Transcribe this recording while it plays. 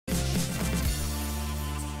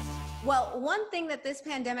Well, one thing that this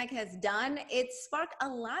pandemic has done, it sparked a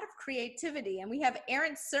lot of creativity. And we have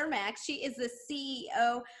Erin Cermak. She is the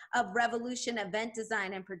CEO of Revolution Event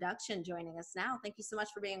Design and Production joining us now. Thank you so much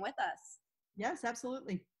for being with us. Yes,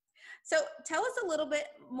 absolutely. So tell us a little bit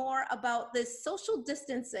more about this social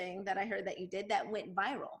distancing that I heard that you did that went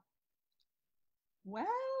viral. Well,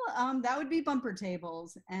 that would be bumper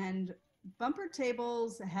tables. And bumper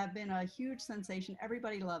tables have been a huge sensation.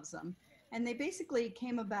 Everybody loves them. And they basically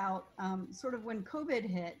came about sort of when COVID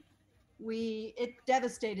hit. It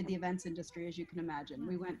devastated the events industry, as you can imagine.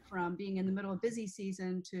 We went from being in the middle of busy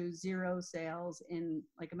season to zero sales in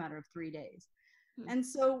like a matter of 3 days. And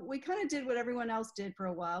so we kind of did what everyone else did for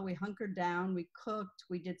a while. We hunkered down, we cooked,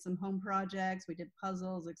 we did some home projects, we did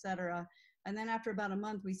puzzles, etc. And then after about a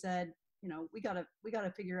month, we said, we gotta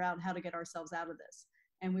figure out how to get ourselves out of this.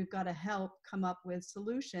 And we've got to help come up with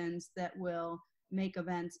solutions that will make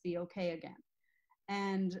events be okay again.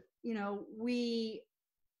 And, we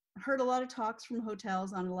heard a lot of talks from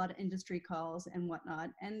hotels on a lot of industry calls and whatnot.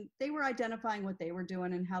 And they were identifying what they were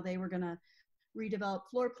doing and how they were going to redevelop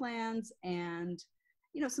floor plans and,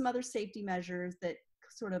 some other safety measures that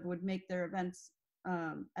sort of would make their events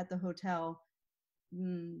at the hotel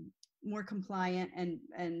more compliant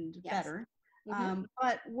and Yes. better.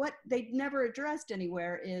 But what they never addressed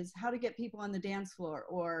anywhere is how to get people on the dance floor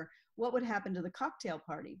or what would happen to the cocktail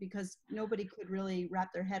party, because nobody could really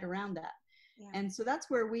wrap their head around that. Yeah. And so that's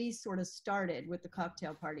where we sort of started with the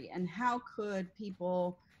cocktail party and how could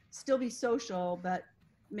people still be social but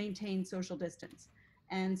maintain social distance.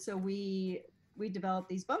 And so we developed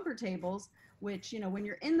these bumper tables, which, when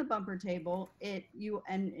you're in the bumper table, and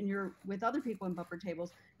you're with other people in bumper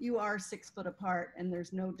tables, you are 6 foot apart, and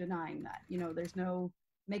there's no denying that. There's no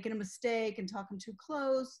making a mistake and talking too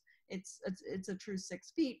close. It's a true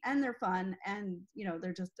 6 feet, and they're fun, and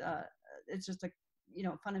they're just it's just a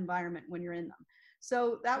fun environment when you're in them.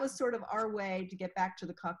 So that was sort of our way to get back to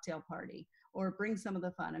the cocktail party or bring some of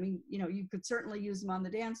the fun. I mean, you could certainly use them on the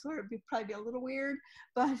dance floor. It'd probably be a little weird,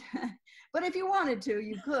 but but if you wanted to,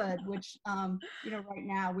 you could, which, right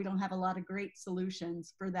now we don't have a lot of great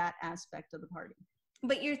solutions for that aspect of the party.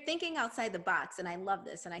 But you're thinking outside the box, and I love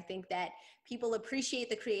this. And I think that people appreciate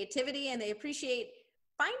the creativity and they appreciate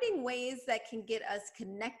finding ways that can get us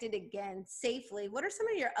connected again safely. What are some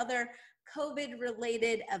of your other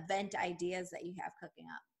COVID-related event ideas that you have cooking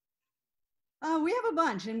up? We have a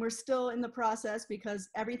bunch, and we're still in the process because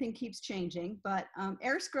everything keeps changing. But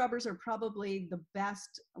air scrubbers are probably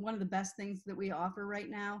one of the best things that we offer right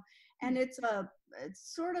now. And it's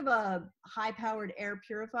sort of a high-powered air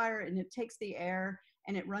purifier, and it takes the air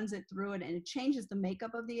and it runs it through it, and it changes the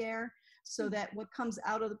makeup of the air so that what comes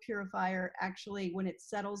out of the purifier actually, when it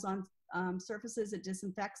settles on surfaces, it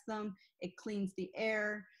disinfects them, it cleans the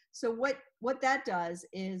air. So what that does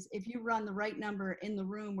is if you run the right number in the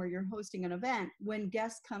room where you're hosting an event, when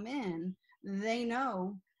guests come in, they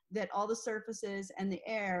know that all the surfaces and the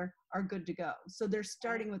air are good to go. So they're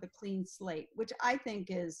starting with a clean slate, which I think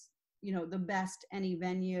is, the best any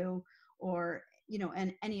venue or,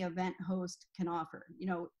 and any event host can offer.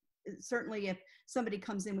 Certainly if somebody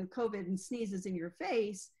comes in with COVID and sneezes in your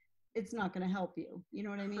face, it's not going to help you. You know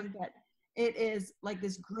what I mean? But it is like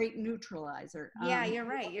this great neutralizer. Yeah, you're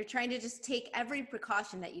right. You're trying to just take every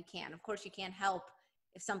precaution that you can. Of course, you can't help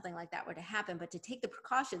if something like that were to happen, but to take the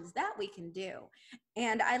precautions that we can do.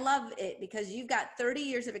 And I love it because you've got 30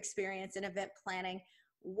 years of experience in event planning.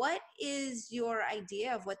 What is your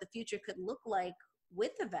idea of what the future could look like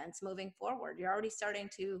with events moving forward? You're already starting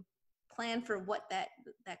to plan for what that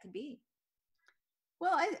could be.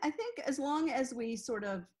 Well, I think as long as we sort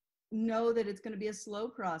of know that it's going to be a slow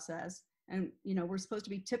process, and we're supposed to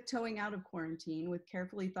be tiptoeing out of quarantine with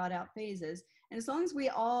carefully thought out phases, and as long as we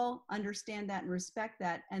all understand that and respect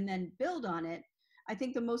that and then build on it, I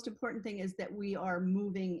think the most important thing is that we are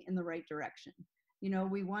moving in the right direction.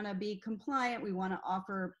 We want to be compliant, we want to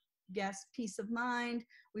offer guests peace of mind,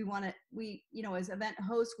 as event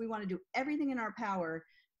hosts, we want to do everything in our power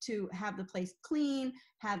to have the place clean,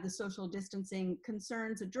 have the social distancing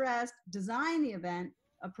concerns addressed, design the event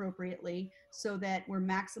appropriately so that we're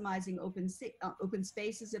maximizing open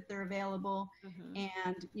spaces if they're available.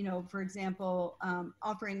 And for example,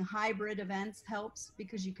 offering hybrid events helps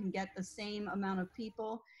because you can get the same amount of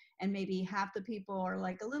people and maybe half the people are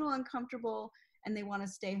like a little uncomfortable and they want to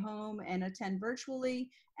stay home and attend virtually,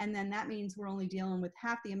 and then that means we're only dealing with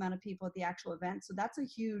half the amount of people at the actual event. So that's a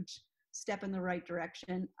huge step in the right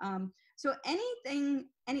direction. So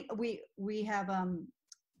we have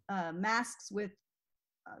masks with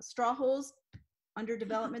straw holes under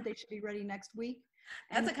development. They should be ready next week.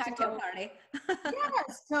 That's a cocktail party.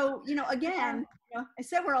 Yes. So, again, You know, I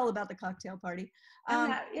said we're all about the cocktail party.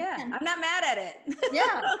 And I'm not mad at it.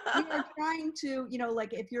 yeah, we are trying to, you know,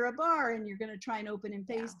 like if you're a bar and you're going to try and open in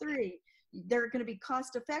phase 3, they're going to be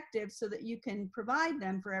cost effective so that you can provide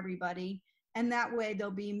them for everybody. And that way they'll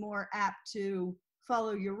be more apt to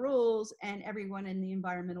follow your rules and everyone in the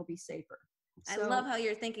environment will be safer. I love how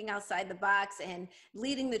you're thinking outside the box and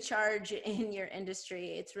leading the charge in your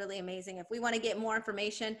industry. It's really amazing. If we want to get more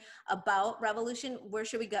information about Revolution, where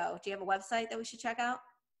should we go? Do you have a website that we should check out?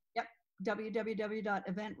 Yep,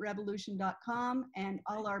 www.eventrevolution.com, and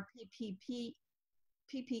all our PPE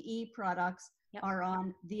products are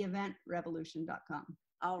on theeventrevolution.com.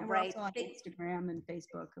 All and right. we're also on Instagram and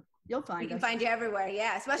Facebook. You'll find us. We can find you everywhere.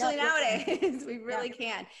 Yeah, especially nowadays. We really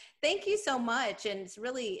can. Thank you so much. And it's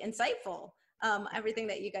really insightful, everything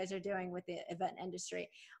that you guys are doing with the event industry.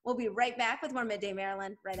 We'll be right back with more Midday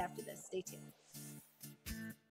Maryland right after this. Stay tuned.